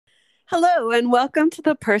Hello, and welcome to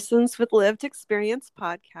the Persons with Lived Experience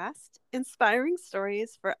podcast, inspiring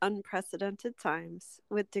stories for unprecedented times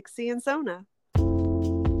with Dixie and Zona.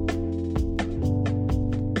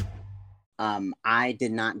 I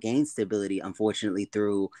did not gain stability, unfortunately,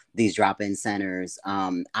 through these drop-in centers.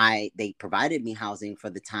 They provided me housing for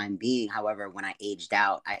the time being. However, when I aged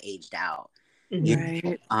out, I aged out.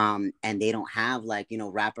 Right. And they don't have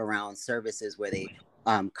wraparound services where they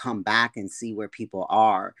come back and see where people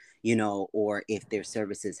are, or if their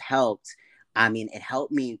services helped. I mean, it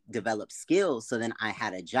helped me develop skills. So then I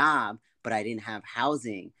had a job, but I didn't have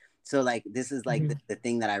housing. So this is the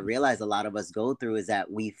thing that I realize a lot of us go through is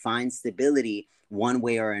that we find stability one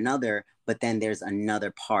way or another, but then there's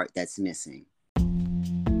another part that's missing.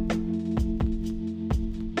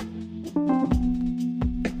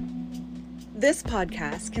 This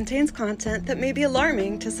podcast contains content that may be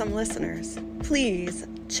alarming to some listeners. Please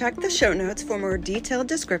check the show notes for more detailed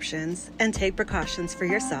descriptions and take precautions for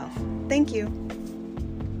yourself. Thank you.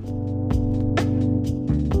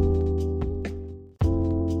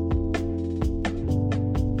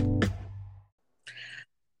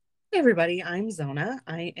 Hey everybody, I'm Zona.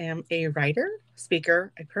 I am a writer,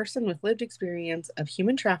 speaker, a person with lived experience of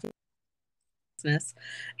human trafficking,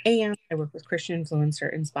 and I work with Christian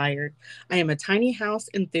Influencer Inspired. I am a tiny house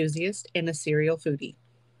enthusiast and a serial foodie.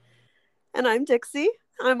 And I'm Dixie.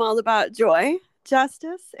 I'm all about joy,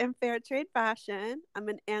 justice, and fair trade fashion. I'm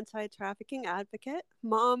an anti-trafficking advocate,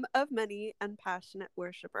 mom of many, and passionate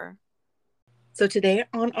worshiper. So today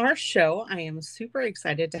on our show, I am super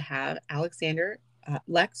excited to have Alexander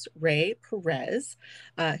Lex Ray Perez,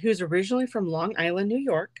 who's originally from Long Island, New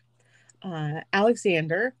York.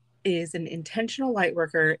 Alexander is an intentional light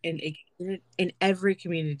worker in every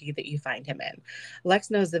community that you find him in.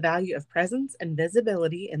 Lex knows the value of presence and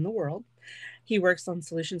visibility in the world. He works on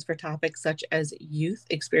solutions for topics such as youth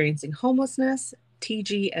experiencing homelessness,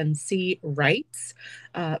 TGNC rights,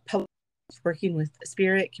 public working with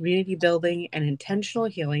spirit, community building, and intentional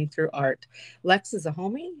healing through art. Lex is a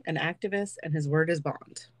homie, an activist, and his word is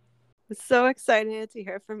bond. I'm so excited to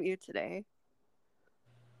hear from you today.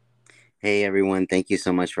 Hey everyone, thank you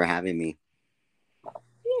so much for having me.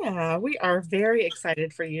 Yeah, we are very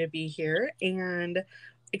excited for you to be here and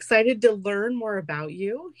excited to learn more about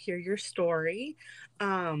you, hear your story.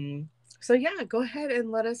 So yeah, go ahead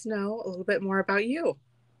and let us know a little bit more about you.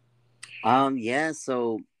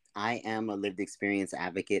 So I am a lived experience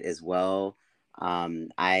advocate as well.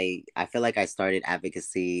 I feel like I started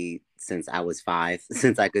advocacy since I was 5,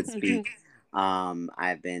 since I could speak.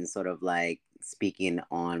 I've been sort of speaking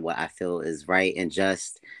on what I feel is right and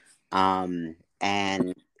just. And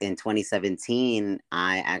in 2017,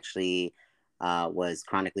 I actually was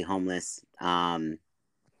chronically homeless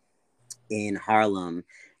in Harlem.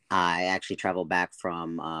 I actually traveled back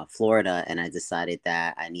from Florida, and I decided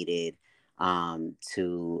that I needed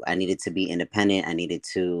to be independent. I needed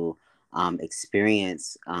to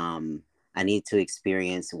experience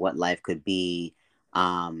what life could be,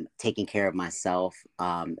 taking care of myself,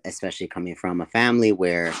 especially coming from a family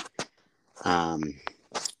where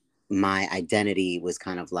my identity was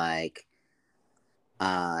kind of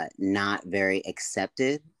not very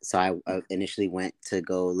accepted. So I initially went to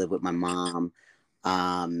go live with my mom.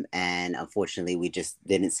 And unfortunately we just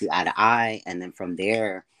didn't see eye to eye. And then from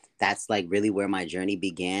there, that's really where my journey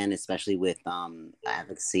began, especially with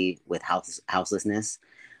advocacy with houselessness.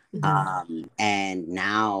 And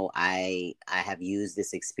now I have used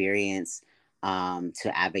this experience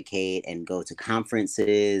to advocate and go to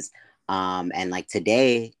conferences. And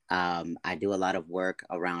today, I do a lot of work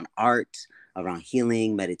around art, around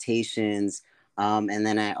healing, meditations. And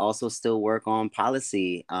then I also still work on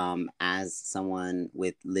policy as someone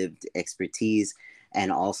with lived expertise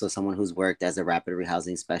and also someone who's worked as a rapid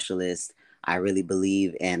rehousing specialist. I really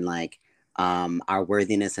believe in our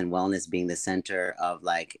worthiness and wellness being the center of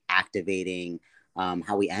activating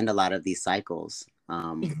how we end a lot of these cycles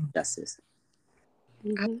of justice.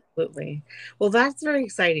 Absolutely. Well, that's very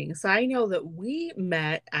exciting. So I know that we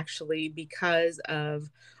met actually because of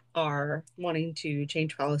our wanting to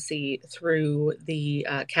change policy through the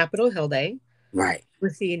Capitol Hill Day. Right.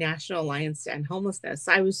 With the National Alliance to End Homelessness.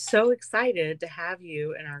 I was so excited to have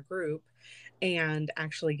you in our group and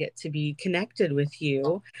actually get to be connected with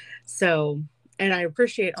you. So, and I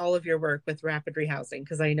appreciate all of your work with rapid rehousing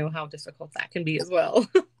because I know how difficult that can be as well.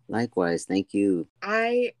 Likewise. Thank you.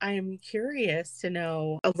 I am curious to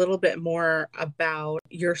know a little bit more about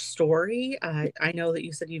your story. I know that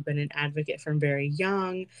you said you've been an advocate from very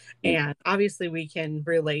young, and obviously we can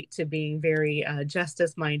relate to being very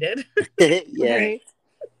justice-minded. Yeah. Right?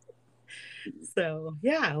 So,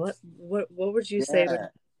 yeah, what would you say would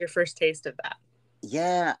be your first taste of that?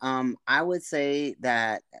 Yeah, I would say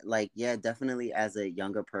that, like, yeah, definitely as a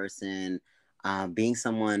younger person, being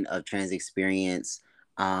someone of trans experience,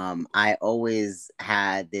 I always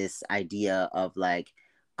had this idea of like,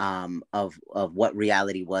 of what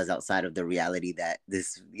reality was outside of the reality that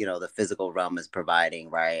this, the physical realm is providing,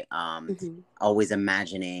 right? Mm-hmm. Always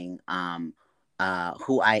imagining,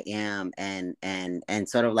 who I am, and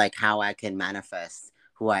sort of like how I can manifest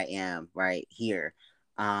who I am right here.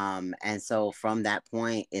 And so from that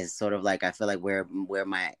point is sort of like, I feel like where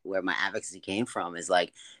my advocacy came from is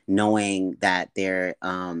like knowing that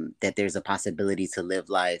that there's a possibility to live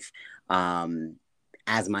life um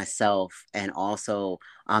as myself, and also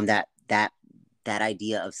that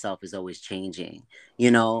idea of self is always changing,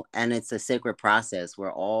 and it's a sacred process.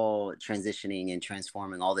 We're all transitioning and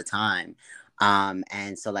transforming all the time.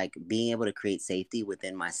 And so, like, being able to create safety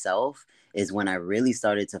within myself is when I really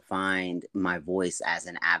started to find my voice as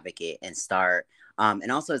an advocate and start.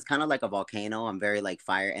 And also, it's kind of like a volcano. I'm very like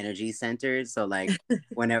fire energy centered. So, like,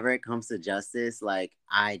 whenever it comes to justice, like,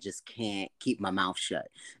 I just can't keep my mouth shut.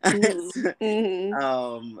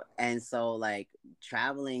 Mm-hmm. And so, like,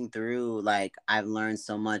 traveling through, like, I've learned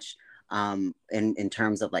so much in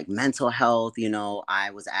terms of like mental health.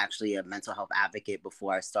 I was actually a mental health advocate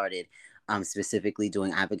before I started specifically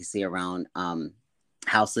doing advocacy around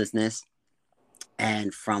houselessness.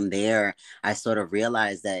 And from there, I sort of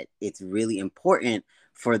realized that it's really important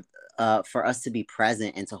for us to be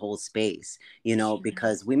present and to hold space,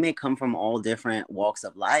 because we may come from all different walks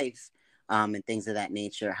of life, and things of that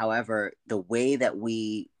nature. However, the way that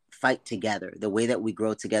we fight together, the way that we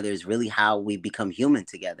grow together, is really how we become human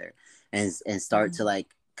together, and start to like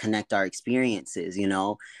connect our experiences,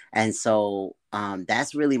 and so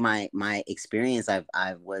that's really my experience.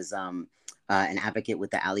 I was an advocate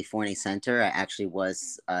with the Ali Forney Center. I actually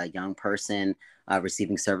was a young person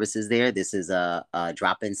receiving services there. This is a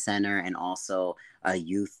drop-in center and also a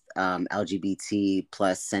youth LGBT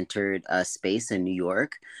plus centered space in New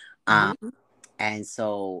York. Um, Mm-hmm. and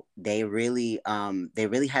so they really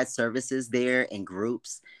had services there in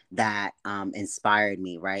groups that inspired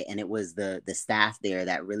me, right? And it was the staff there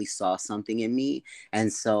that really saw something in me,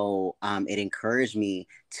 and so it encouraged me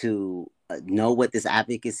to know what this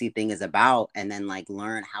advocacy thing is about, and then like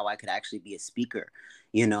learn how I could actually be a speaker,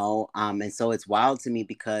 and so it's wild to me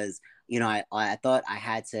because I thought I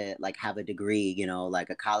had to like have a degree, like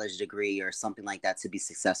a college degree or something like that to be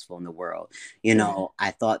successful in the world.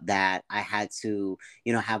 I thought that I had to,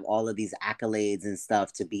 have all of these accolades and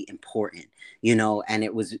stuff to be important, and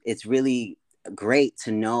it's really great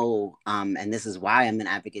to know, and this is why I'm an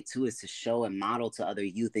advocate too, is to show and model to other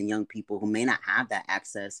youth and young people who may not have that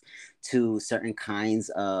access to certain kinds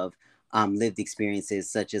of lived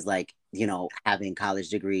experiences, such as like having college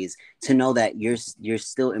degrees, to know that you're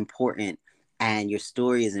still important and your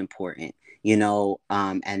story is important,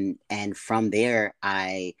 and from there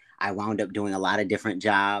I wound up doing a lot of different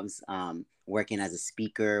jobs, working as a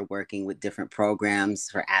speaker, working with different programs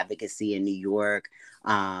for advocacy in New York,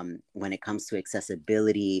 when it comes to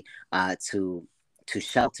accessibility, to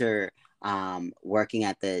shelter, working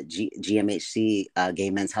at the GMHC, Gay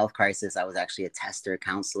Men's Health Crisis. I was actually a tester,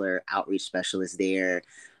 counselor, outreach specialist there.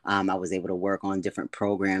 I was able to work on different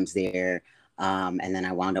programs there. And then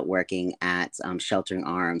I wound up working at Sheltering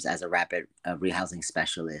Arms as a rapid rehousing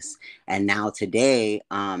specialist. And now today,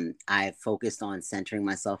 I focused on centering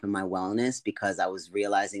myself in my wellness because I was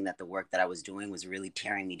realizing that the work that I was doing was really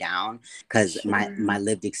tearing me down, because my Sure. my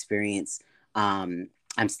lived experience.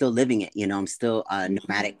 I'm still living it, I'm still a Mm-hmm.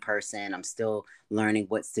 nomadic person. I'm still learning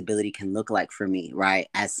what stability can look like for me, right?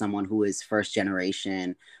 As someone who is first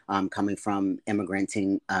generation, coming from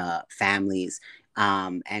immigrating families,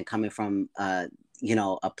 and coming from a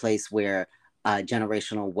place where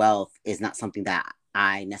generational wealth is not something that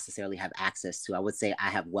I necessarily have access to. I would say I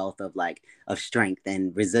have wealth of strength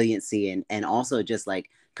and resiliency, and also just like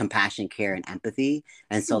compassion, care, and empathy.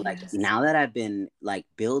 And so like Yes. now that I've been like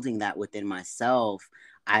building that within myself,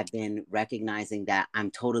 I've been recognizing that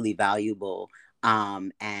I'm totally valuable,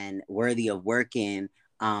 and worthy of working,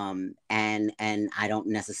 and I don't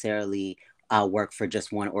necessarily work for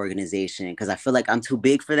just one organization, because I feel like I'm too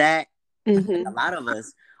big for that. A Mm-hmm. lot of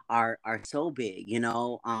us are so big,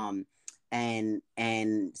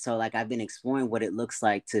 and so like I've been exploring what it looks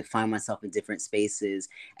like to find myself in different spaces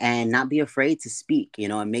and not be afraid to speak,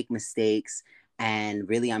 and make mistakes. And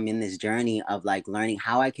really, I'm in this journey of like learning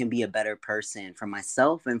how I can be a better person for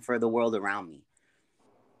myself and for the world around me.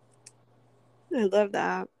 I love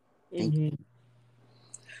that. Thank Mm-hmm.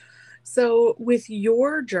 So, with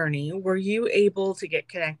your journey, were you able to get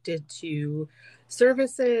connected to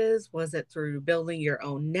services? Was it through building your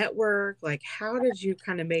own network? Like, how did you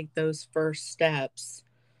kind of make those first steps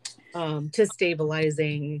to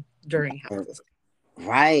stabilizing during houselessness?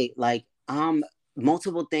 Right. Like,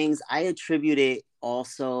 multiple things. I attribute it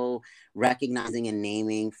also recognizing and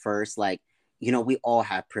naming first, like, we all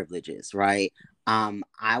have privileges, right?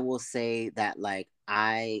 I will say that like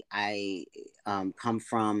I come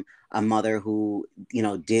from a mother who,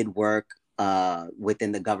 did work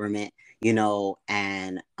within the government,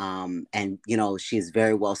 and she's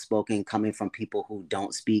very well spoken coming from people who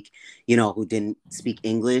don't speak, who didn't speak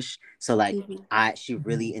English. So like Mhm. she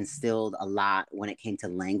really instilled a lot when it came to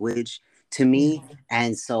language to me.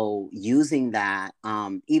 And so using that,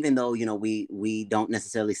 even though, we don't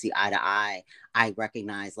necessarily see eye to eye, I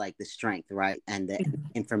recognize like the strength, right? And the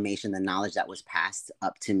information, the knowledge that was passed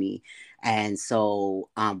up to me. And so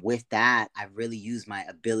with that, I really use my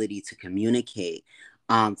ability to communicate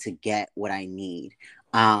to get what I need.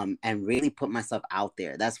 And really put myself out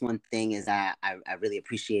there. That's one thing is that I really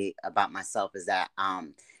appreciate about myself is that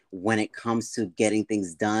when it comes to getting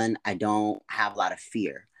things done, I don't have a lot of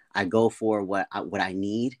fear. I go for what I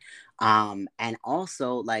need. And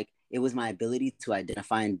also like it was my ability to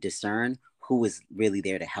identify and discern who was really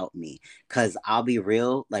there to help me. Cause I'll be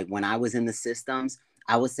real, like when I was in the systems,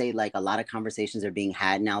 I would say like a lot of conversations are being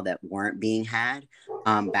had now that weren't being had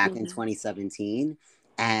back in 2017.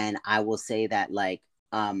 And I will say that like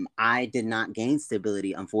I did not gain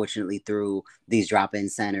stability, unfortunately, through these drop-in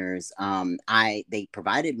centers. They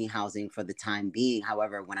provided me housing for the time being.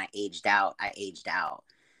 However, when I aged out, I aged out.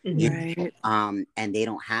 Right. And they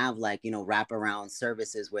don't have like, wraparound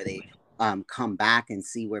services where they come back and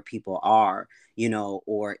see where people are,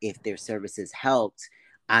 or if their services helped.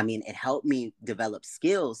 I mean, it helped me develop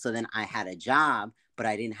skills. So then I had a job, but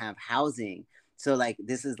I didn't have housing. So like,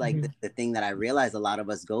 this is like the thing that I realize a lot of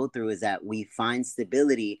us go through is that we find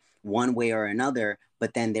stability one way or another,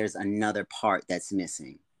 but then there's another part that's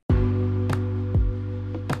missing.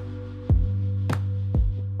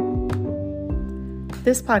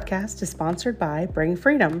 This podcast is sponsored by Bring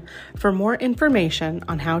Freedom. For more information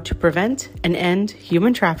on how to prevent and end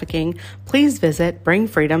human trafficking, please visit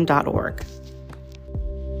bringfreedom.org.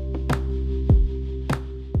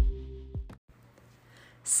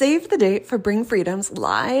 Save the date for Bring Freedom's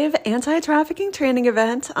live anti-trafficking training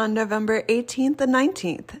event on November 18th and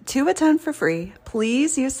 19th. To attend for free,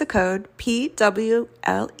 please use the code PWLEPOD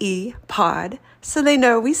so they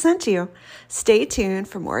know we sent you. Stay tuned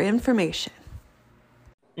for more information.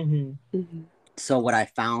 So what I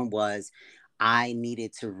found was I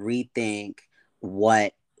needed to rethink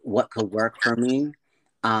what could work for me.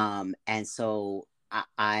 And so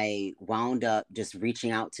I wound up just reaching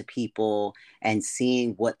out to people and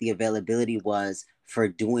seeing what the availability was for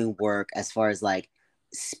doing work as far as like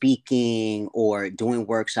speaking or doing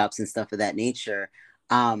workshops and stuff of that nature.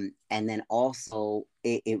 And then also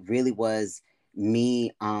it really was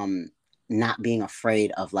me not being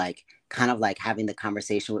afraid of like kind of like having the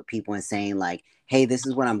conversation with people and saying like, hey, this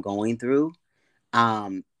is what I'm going through.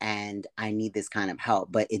 And I need this kind of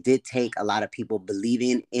help. But it did take a lot of people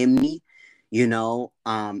believing in me,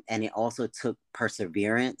 and it also took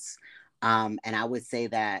perseverance. And I would say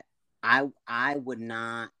that I would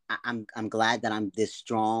not, I'm glad that I'm this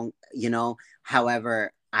strong,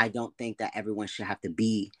 however, I don't think that everyone should have to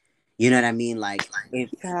be, you know what I mean? Like if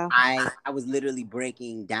I was literally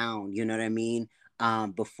breaking down, you know what I mean?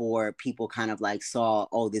 Before people kind of like saw,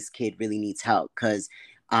 oh, this kid really needs help. Cause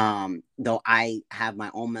though I have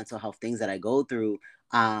my own mental health things that I go through,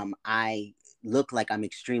 I look like I'm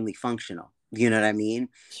extremely functional. You know what I mean?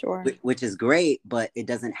 Sure. Which is great, but it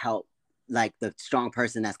doesn't help like the strong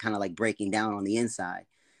person that's kind of like breaking down on the inside,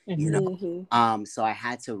 so I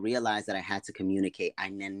had to realize that I had to communicate. I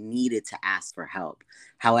needed to ask for help.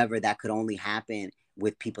 However, that could only happen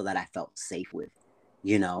with people that I felt safe with,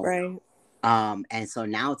 Right. And so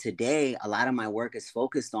now today, a lot of my work is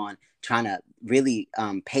focused on trying to really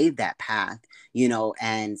pave that path,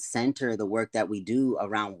 and center the work that we do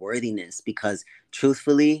around worthiness. Because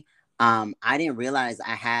truthfully, I didn't realize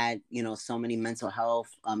I had, so many mental health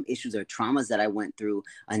issues or traumas that I went through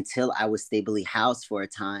until I was stably housed for a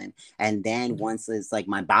time. And then once it's like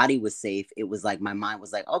my body was safe, it was like my mind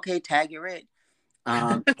was like, okay, tag, you're it.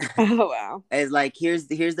 Oh, wow. It's like here's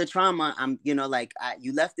the trauma. I'm you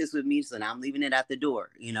left this with me, so now I'm leaving it at the door.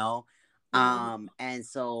 And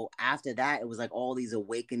so after that, it was like all these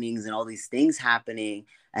awakenings and all these things happening,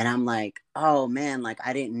 and I'm like, oh man, like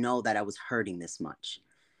I didn't know that I was hurting this much.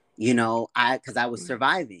 because I was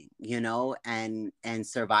surviving, and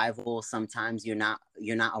survival, sometimes you're not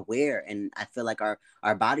aware. And I feel like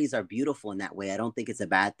our bodies are beautiful in that way. I don't think it's a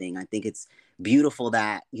bad thing. I think it's beautiful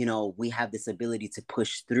that, we have this ability to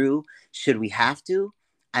push through. Should we have to?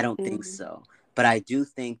 I don't think Mm-hmm. so. But I do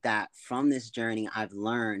think that from this journey, I've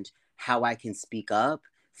learned how I can speak up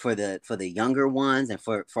for the younger ones, and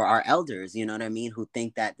for our elders, you know what I mean, who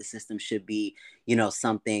think that the system should be,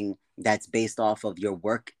 something that's based off of your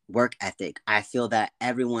work ethic. I feel that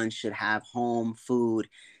everyone should have home, food,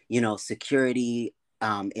 security,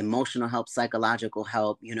 emotional help, psychological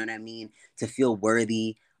help, you know what I mean, to feel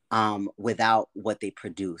worthy, without what they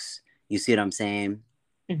produce. You see what I'm saying?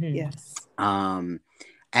 Mm-hmm. Yes. Um,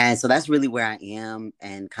 and so that's really where I am,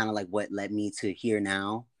 and kind of like what led me to here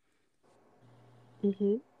now.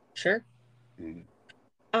 Mm-hmm. Sure. Mm.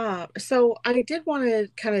 So I did want to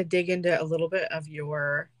kind of dig into a little bit of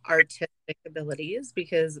your artistic abilities,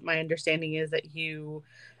 because my understanding is that you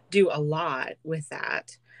do a lot with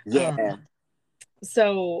that. Yeah.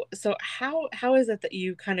 So how is it that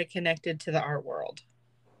you kind of connected to the art world?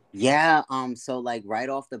 Yeah, so like right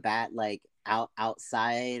off the bat, like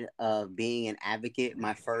outside of being an advocate,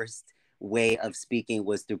 my first way of speaking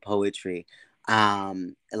was through poetry.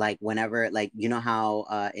 Like whenever, like,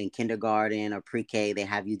 how in kindergarten or pre-K they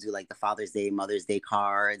have you do like the Father's Day, Mother's Day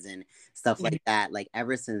cards and stuff Mhm. like that. Like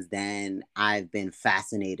ever since then, I've been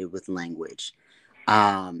fascinated with language.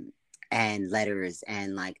 Um and letters,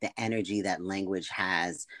 and like the energy that language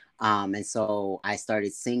has. And so I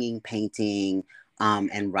started singing, painting,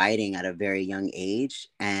 and writing at a very young age.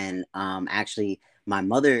 And actually, my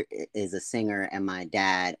mother is a singer, and my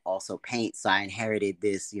dad also paints. So I inherited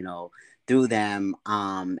this, through them.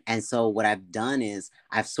 And so what I've done is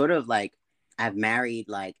I've married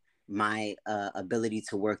like my ability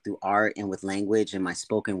to work through art and with language and my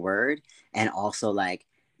spoken word, and also like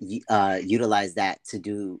utilize that to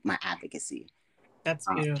do my advocacy. That's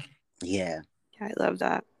Uh, beautiful. yeah. Yeah, I love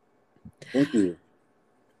that. Thank you.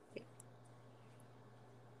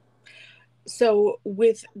 So,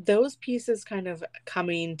 with those pieces kind of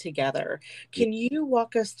coming together, Yeah. can you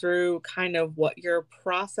walk us through kind of what your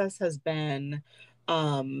process has been,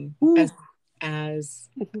 Woo. as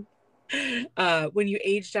Mhm. when you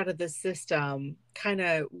aged out of the system? Kind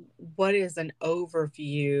of what is an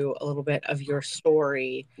overview, a little bit of your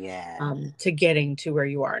story, Yeah. to getting to where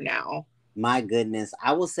you are now? My goodness.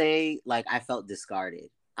 I will say, like, I felt discarded.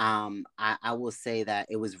 I will say that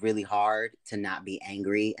it was really hard to not be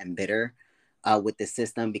angry and bitter with the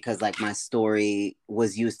system, because like my story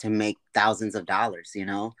was used to make thousands of dollars,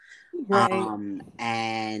 Right.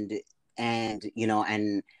 And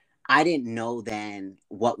I didn't know then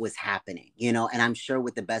what was happening, and I'm sure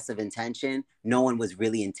with the best of intention, no one was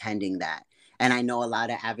really intending that. And I know a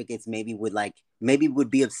lot of advocates maybe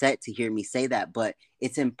would be upset to hear me say that, but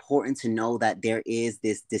it's important to know that there is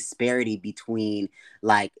this disparity between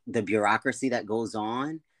like the bureaucracy that goes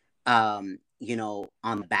on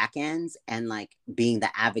the back ends, and like being the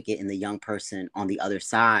advocate and the young person on the other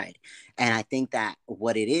side. And I think that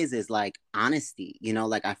what it is like honesty,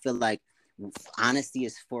 like I feel like honesty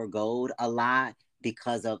is foregoed a lot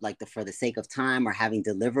because of like for the sake of time or having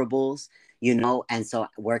deliverables, and so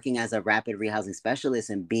working as a rapid rehousing specialist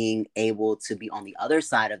and being able to be on the other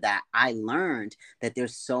side of that, I learned that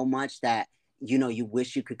there's so much that you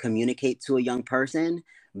wish you could communicate to a young person,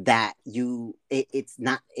 that it's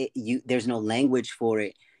not you there's no language for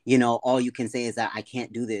it. All you can say is that I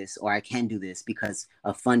can't do this, or I can do this because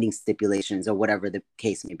of funding stipulations, or whatever the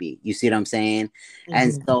case may be. You see what I'm saying?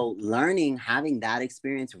 And Mhm. so having that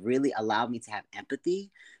experience really allowed me to have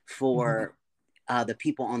empathy Mhm. for the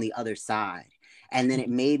people on the other side. And then it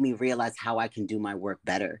made me realize how I can do my work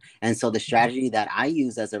better. And so the strategy that I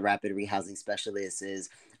use as a rapid rehousing specialist is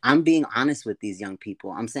I'm being honest with these young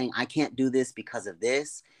people. I'm saying, I can't do this because of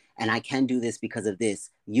this, and I can do this because of this.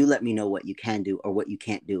 You let me know what you can do or what you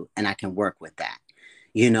can't do, and I can work with that.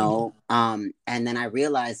 And then I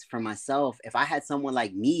realized for myself, if I had someone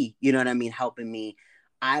like me, you know what I mean, helping me,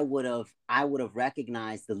 I would have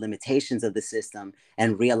recognized the limitations of the system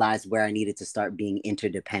and realized where I needed to start being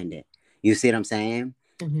interdependent. You see what I'm saying?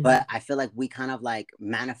 Mhm. But I feel like we kind of like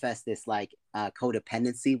manifest this like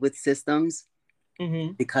codependency with systems,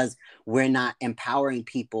 Mhm. because we're not empowering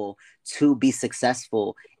people to be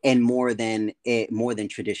successful in more than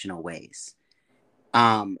traditional ways.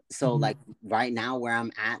 So Mhm. like right now where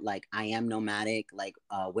I'm at, like I am nomadic, like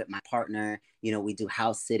with my partner, we do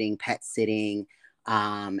house sitting, pet sitting,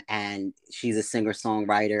 and she's a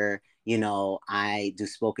singer-songwriter. I do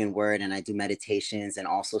spoken word, and I do meditations and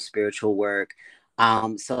also spiritual work.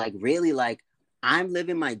 So like really like I'm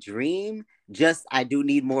living my dream just I do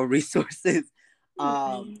need more resources.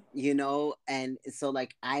 Mm-hmm. You know, and so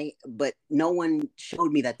like but no one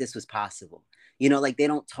showed me that this was possible. You know, like they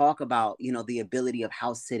don't talk about, you know, the ability of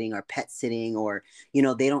house sitting or pet sitting, or, you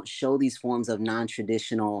know, they don't show these forms of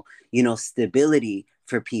non-traditional, you know, stability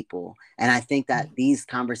for people. And I think that these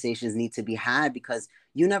conversations need to be had, because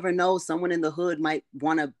you never know, someone in the hood might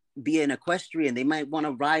want to be an equestrian, they might want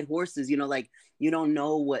to ride horses, you know, like you don't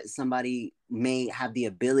know what somebody may have the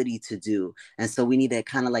ability to do. And so we need to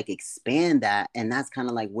kind of like expand that. And that's kind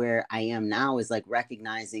of like where I am now, is like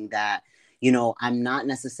recognizing that, you know, I'm not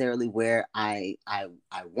necessarily where I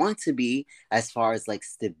want to be as far as like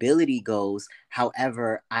stability goes.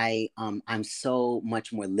 However, I'm so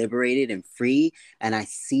much more liberated and free, and I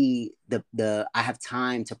see I have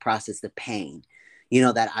time to process the pain, you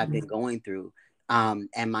know, that I've been going through. And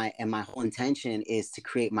my whole intention is to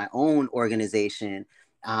create my own organization,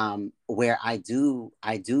 where I do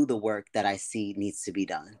the work that I see needs to be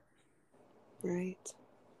done. Right.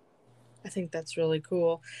 I think that's really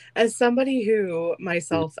cool. As somebody who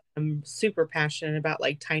myself am super passionate about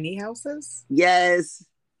like tiny houses, Yes.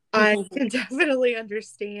 I can definitely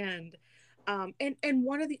understand. And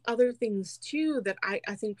one of the other things too that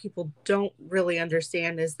I think people don't really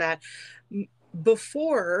understand is that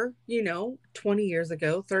before, you know, 20 years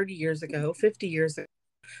ago, 30 years ago, 50 years ago,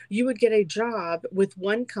 you would get a job with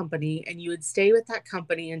one company and you would stay with that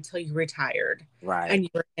company until you retired. Right. And you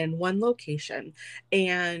were in one location.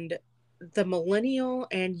 And the millennial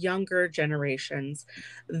and younger generations,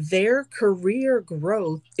 their career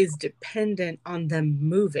growth is dependent on them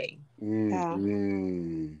moving. Yeah.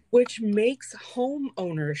 Which makes home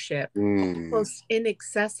ownership almost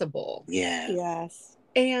inaccessible. Yeah. Yes.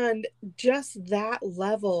 And just that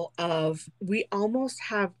level of, we almost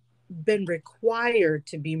have been required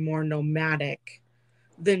to be more nomadic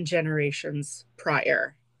than generations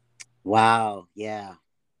prior. Wow. Yeah.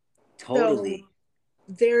 Totally. So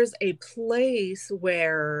there's a place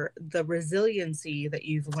where the resiliency that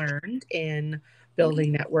you've learned in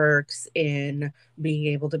building networks, in being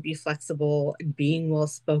able to be flexible and being well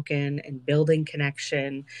spoken and building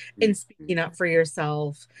connection and speaking up for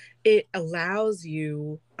yourself, it allows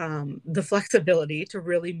you the flexibility to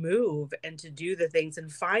really move and to do the things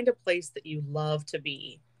and find a place that you love to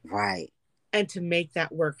be. Right. And to make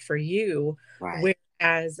that work for you. Right.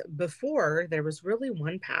 Whereas before, there was really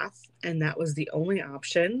one path, and that was the only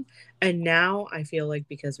option. And now I feel like,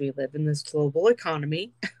 because we live in this global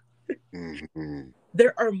economy,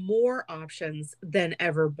 there are more options than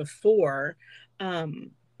ever before.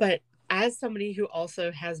 But as somebody who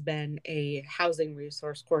also has been a housing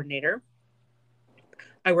resource coordinator,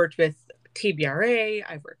 I worked with TBRA,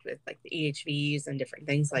 I've worked with like the EHVs and different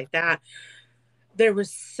things like that. There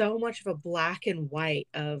was so much of a black and white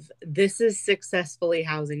of, this is successfully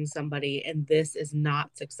housing somebody and this is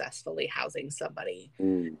not successfully housing somebody.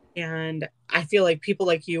 And I feel like people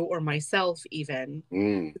like you or myself even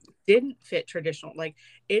didn't fit traditional. Like,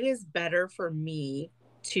 it is better for me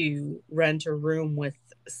to rent a room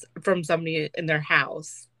from somebody in their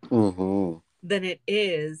house than it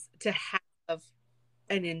is to have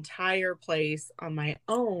an entire place on my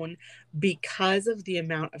own, because of the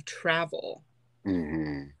amount of travel.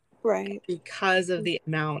 Right. Because of the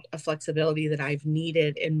amount of flexibility that I've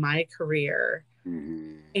needed in my career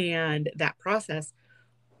and that process,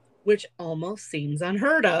 which almost seems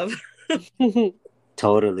unheard of.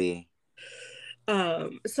 Totally.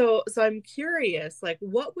 So I'm curious, like,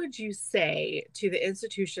 what would you say to the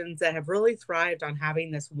institutions that have really thrived on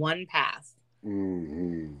having this one path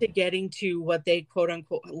to getting to what they quote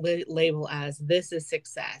unquote label as, this is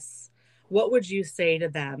success? What would you say to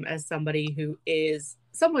them as somebody who is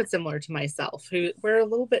somewhat similar to myself, who we're a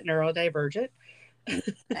little bit neurodivergent?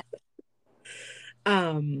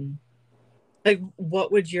 Like,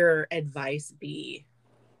 what would your advice be?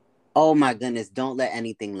 Oh my goodness, don't let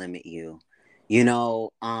anything limit you. You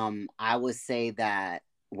know, I would say that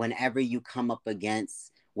whenever you come up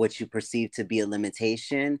against what you perceive to be a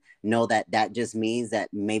limitation, know that that just means that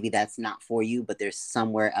maybe that's not for you, but there's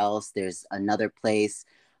somewhere else, there's another place,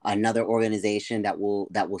 another organization that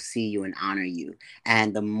will see you and honor you.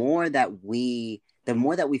 And the more that we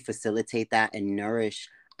facilitate that and nourish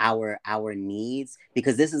our needs,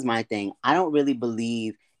 because this is my thing, I don't really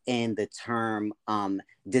believe in the term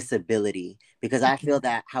disability, because I feel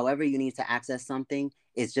that however you need to access something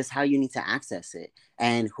is just how you need to access it.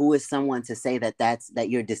 And who is someone to say that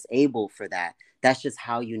you're disabled for that? That's just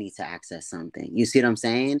how you need to access something. You see what I'm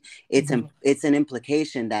saying? It's an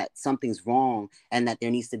implication that something's wrong and that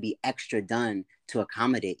there needs to be extra done to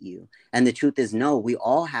accommodate you. And the truth is, no, we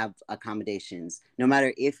all have accommodations. No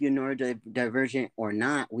matter if you're neurodivergent or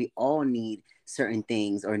not, we all need certain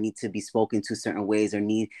things or need to be spoken to certain ways or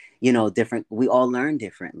need, different. We all learn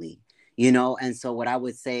differently, And so what I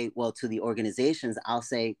would say, well, to the organizations, I'll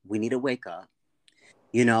say we need to wake up.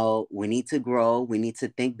 We need to grow. We need to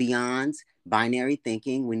think beyond binary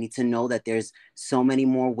thinking. We need to know that there's so many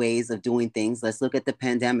more ways of doing things. Let's look at the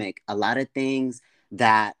pandemic. A lot of things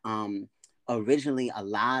that originally a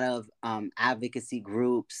lot of advocacy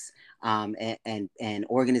groups and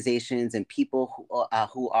organizations and people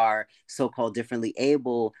who are so-called differently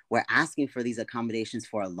able were asking for these accommodations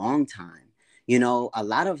for a long time. A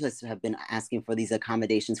lot of us have been asking for these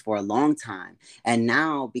accommodations for a long time. And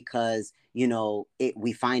now, because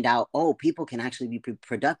we find out, oh, people can actually be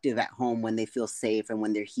productive at home when they feel safe and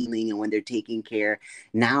when they're healing and when they're taking care.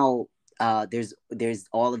 Now, there's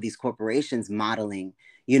all of these corporations modeling,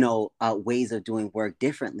 ways of doing work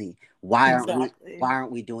differently. Exactly. Why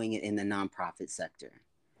aren't we doing it in the nonprofit sector?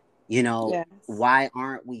 You know, Yes. why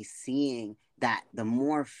aren't we seeing that the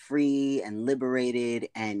more free and liberated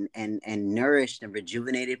and nourished and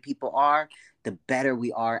rejuvenated people are, the better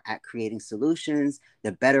we are at creating solutions,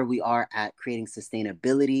 the better we are at creating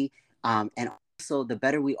sustainability, and also the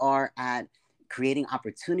better we are at creating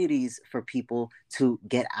opportunities for people to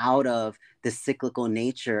get out of the cyclical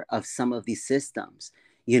nature of some of these systems.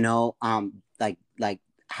 Like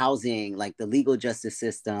housing, like the legal justice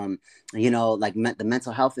system, like the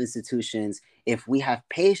mental health institutions. If we have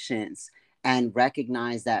patience and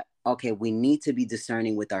recognize that, okay, we need to be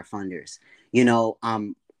discerning with our funders,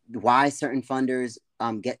 why certain funders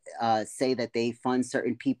get say that they fund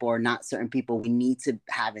certain people or not certain people. We need to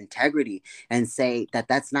have integrity and say that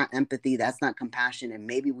that's not empathy, that's not compassion, and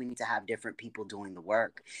maybe we need to have different people doing the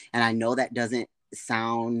work. And I know that doesn't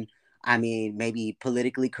sound, I mean, maybe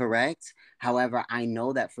politically correct. However, I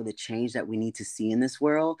know that for the change that we need to see in this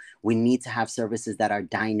world, we need to have services that are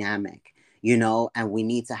dynamic, and we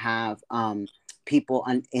need to have people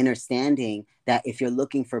understanding that if you're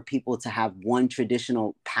looking for people to have one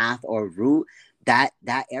traditional path or route, that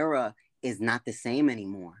era is not the same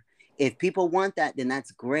anymore. If people want that, then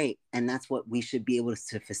that's great. And that's what we should be able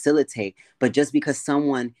to facilitate. But just because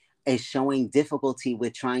someone is showing difficulty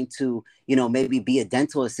with trying to, maybe be a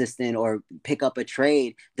dental assistant or pick up a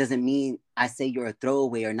trade doesn't mean I say you're a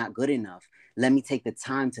throwaway or not good enough. Let me take the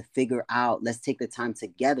time to figure out, let's take the time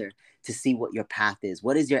together to see what your path is.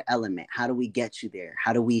 What is your element? How do we get you there?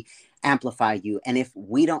 How do we amplify you? And if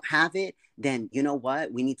we don't have it, then you know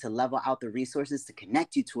what? We need to level out the resources to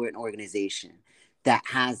connect you to an organization that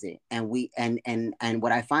has it. And and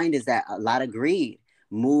what I find is that a lot of greed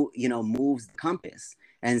moves the compass.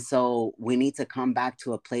 And so we need to come back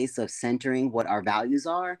to a place of centering what our values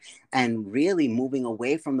are and really moving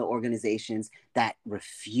away from the organizations that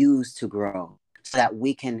refuse to grow so that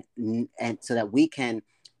we can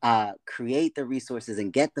create the resources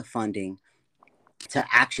and get the funding to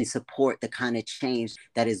actually support the kind of change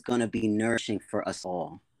that is going to be nourishing for us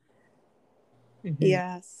all. Mm-hmm.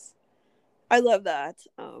 Yes. I love that.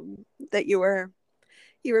 That you were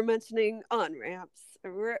mentioning on ramps.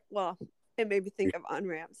 Well, it made me think of on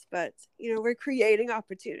ramps, but we're creating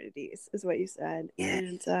opportunities, is what you said,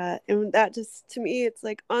 Yeah. and that just to me, it's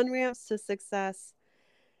like on ramps to success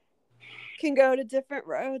can go to different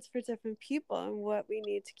roads for different people, and what we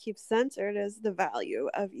need to keep centered is the value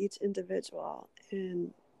of each individual,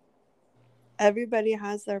 and everybody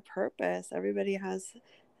has their purpose. Everybody has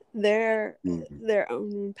their Mm-hmm. their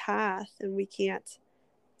own path, and we can't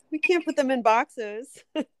put them in boxes.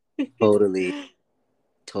 Totally.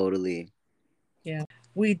 Totally. Yeah.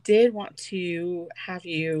 We did want to have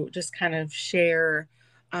you just kind of share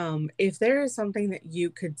if there is something that you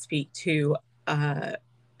could speak to uh,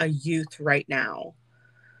 a youth right now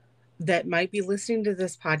that might be listening to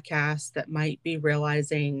this podcast, that might be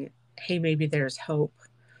realizing, hey, maybe there's hope.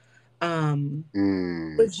 What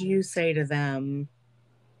Mm. would you say to them?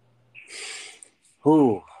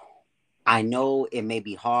 Whew. I know it may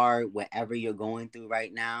be hard, whatever you're going through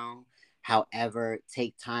right now. However,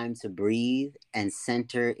 take time to breathe and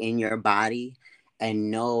center in your body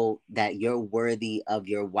and know that you're worthy of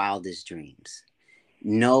your wildest dreams.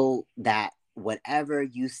 Know that whatever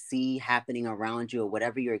you see happening around you or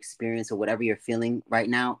whatever your experience or whatever you're feeling right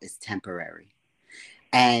now is temporary.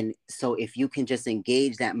 And so if you can just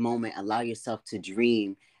engage that moment, allow yourself to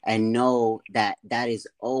dream and know that that is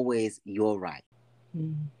always your right.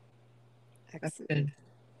 Hmm, that's Excellent. good.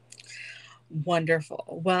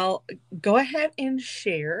 Wonderful. Well, go ahead and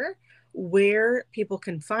share where people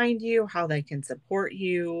can find you, how they can support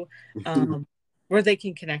you, where they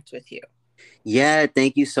can connect with you. Yeah,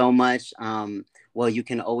 thank you so much. Well, you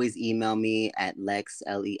can always email me at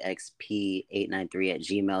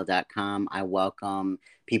lexp893@gmail.com. I welcome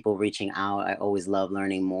people reaching out. I always love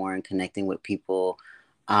learning more and connecting with people.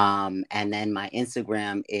 And then my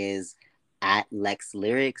Instagram is at Lex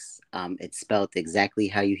Lyrics. It's spelled exactly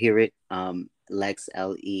how you hear it. Lex, Lex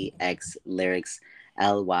Lyrics, Lyrics.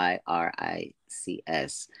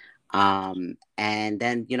 And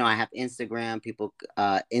then, I have Instagram,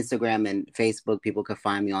 Instagram and Facebook, people could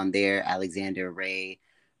find me on there, Alexander Ray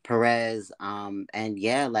Perez. And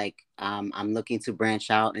yeah, I'm looking to branch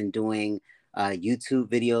out and doing YouTube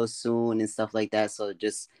videos soon and stuff like that. So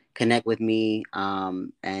just connect with me.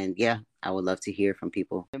 And yeah, I would love to hear from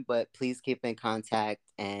people, but please keep in contact,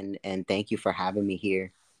 and thank you for having me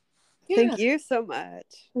here. Yeah, thank you so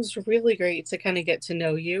much. It was really great to kind of get to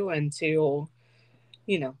know you and to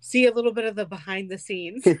see a little bit of the behind the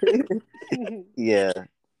scenes. Yeah.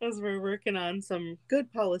 As we're working on some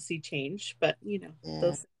good policy change, but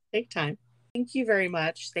those take time. Thank you very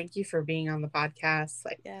much. Thank you for being on the podcast.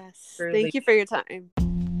 Yes. Thank you for your time.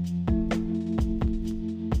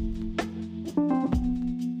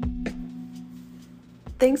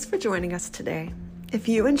 Thanks for joining us today. If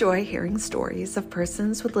you enjoy hearing stories of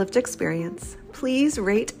persons with lived experience, please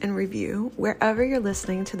rate and review wherever you're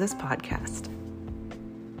listening to this podcast.